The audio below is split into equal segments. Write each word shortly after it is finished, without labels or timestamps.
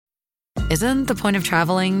isn't the point of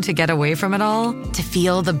traveling to get away from it all? To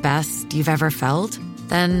feel the best you've ever felt?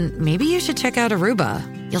 Then maybe you should check out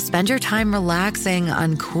Aruba. You'll spend your time relaxing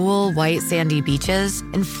on cool, white, sandy beaches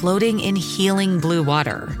and floating in healing blue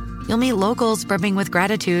water. You'll meet locals brimming with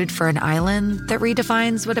gratitude for an island that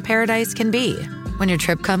redefines what a paradise can be. When your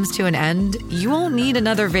trip comes to an end, you won't need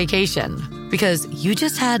another vacation because you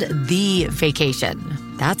just had the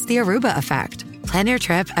vacation. That's the Aruba effect. Plan your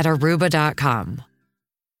trip at Aruba.com.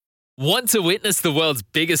 Want to witness the world's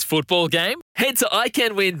biggest football game? Head to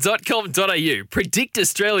iCanWin.com.au, predict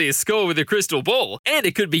Australia's score with a crystal ball, and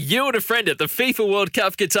it could be you and a friend at the FIFA World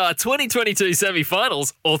Cup Qatar 2022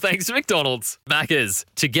 semi-finals, all thanks to McDonald's. Maccas,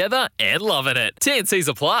 together and loving it. TNCs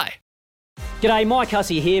apply. G'day, Mike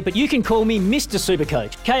Hussey here, but you can call me Mr.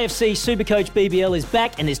 Supercoach. KFC Supercoach BBL is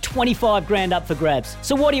back and there's 25 grand up for grabs.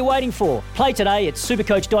 So what are you waiting for? Play today at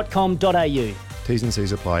supercoach.com.au. T's and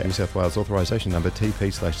C's apply. New South Wales authorisation number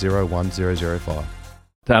TP/01005.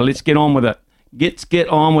 So let's get on with it. Get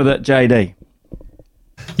on with it, JD.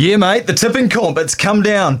 Yeah, mate, the tipping comp, it's come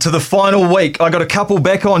down to the final week. I got a couple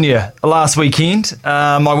back on you last weekend.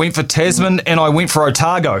 I went for Tasman and I went for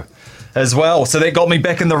Otago as well. So that got me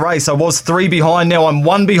back in the race. I was 3 behind. Now I'm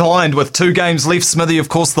 1 behind with 2 games left. Smithy, of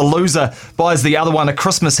course, the loser, buys the other one a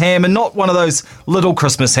Christmas ham, and not one of those little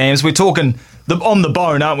Christmas hams. We're talking on the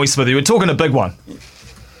bone, aren't we, Smithy? We're talking a big one.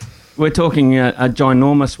 We're talking a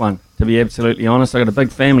ginormous one, to be absolutely honest. I've got a big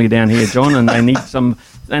family down here, John, and they need some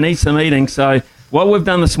eating. So what we've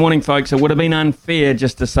done this morning, folks, it would have been unfair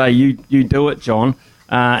just to say you do it, John,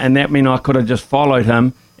 and that meant I could have just followed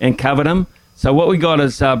him and covered him. So what we got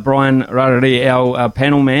is Brian Rarere, our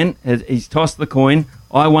panel man. He's tossed the coin.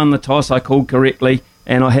 I won the toss. I called correctly,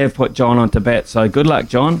 and I have put John onto bat. So good luck,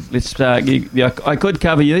 John. Let's. I could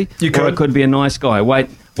cover you. You could. Or I could be a nice guy. Wait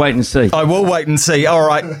and see. I will wait and see. All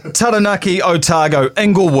right. Taranaki, Otago,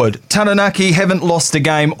 Inglewood. Taranaki haven't lost a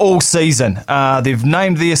game all season. They've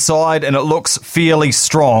named their side, and it looks fairly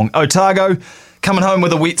strong. Otago coming home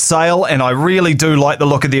with a wet sail, and I really do like the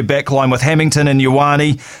look of their backline with Hamilton and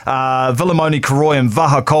Ioane, Vilimoni, Karoi and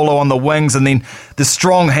Vahakolo on the wings, and then the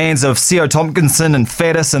strong hands of Seo Tompkinson and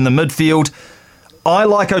Faddis in the midfield. I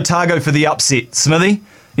like Otago for the upset, Smithy.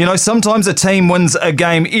 You know, sometimes a team wins a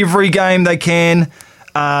game every game they can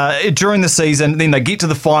during the season, then they get to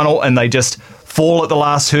the final and they just fall at the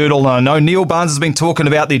last hurdle. And I know Neil Barnes has been talking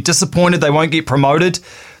about they're disappointed they won't get promoted.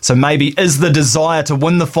 So maybe is the desire to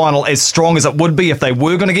win the final as strong as it would be if they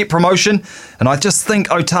were going to get promotion? And I just think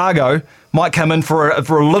Otago might come in for a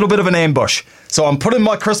little bit of an ambush. So I'm putting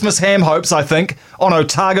my Christmas ham hopes, I think, on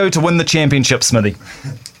Otago to win the championship, Smithy.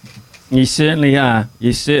 You certainly are.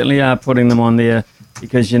 You certainly are putting them on there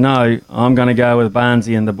because, you know, I'm going to go with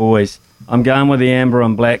Barnesy and the boys. I'm going with the Amber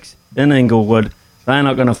and Blacks in Inglewood. They're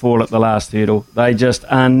not going to fall at the last hurdle. They just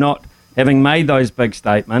are not, having made those big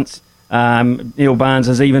statements. Neil Barnes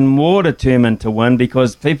is even more determined to win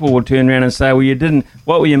because people will turn around and say, well, you didn't,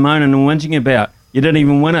 what were you moaning and whinging about? You didn't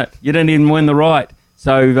even win it. You didn't even win the right.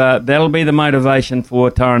 So that'll be the motivation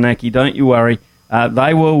for Taranaki. Don't you worry.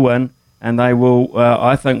 They will win, and they will,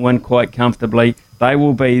 I think, win quite comfortably. They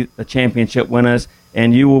will be the championship winners,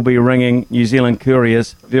 and you will be ringing New Zealand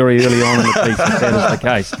couriers very early on in the piece if that is the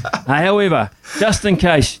case. However, just in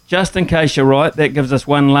case you're right, that gives us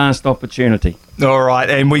one last opportunity. All right,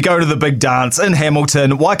 and we go to the big dance in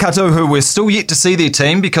Hamilton. Waikato, who we're still yet to see their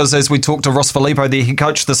team because as we talked to Ross Filippo, their head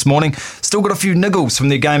coach this morning, still got a few niggles from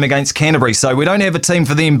their game against Canterbury. So we don't have a team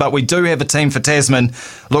for them, but we do have a team for Tasman.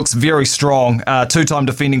 Looks very strong. Two-time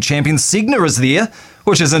defending champion. Segner is there,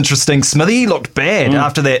 which is interesting. Smithy, he looked bad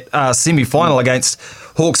after that semi-final against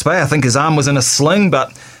Hawke's Bay. I think his arm was in a sling,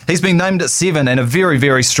 but he's been named at 7 and a very,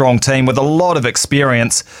 very strong team with a lot of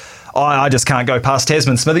experience. I just can't go past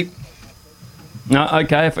Tasman, Smithy. No,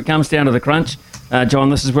 okay, if it comes down to the crunch, John,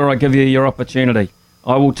 this is where I give you your opportunity.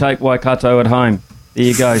 I will take Waikato at home. There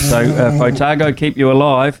you go. So if Otago keep you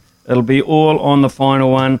alive, it'll be all on the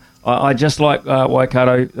final one. I just like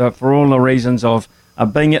Waikato for all the reasons of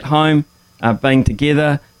being at home, being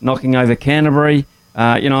together, knocking over Canterbury.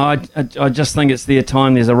 I just think it's their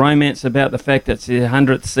time. There's a romance about the fact that it's their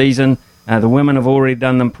 100th season. The women have already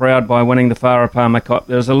done them proud by winning the Wharapama Cup.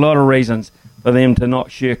 There's a lot of reasons for them to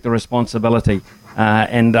not shirk the responsibility.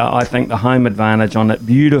 And I think the home advantage on that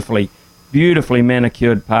beautifully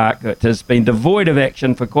manicured park that has been devoid of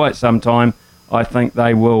action for quite some time, I think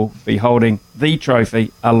they will be holding the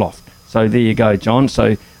trophy aloft. So there you go, John.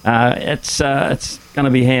 So it's going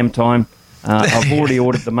to be ham time. I've already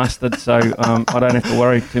ordered the mustard, so I don't have to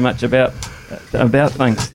worry too much about things.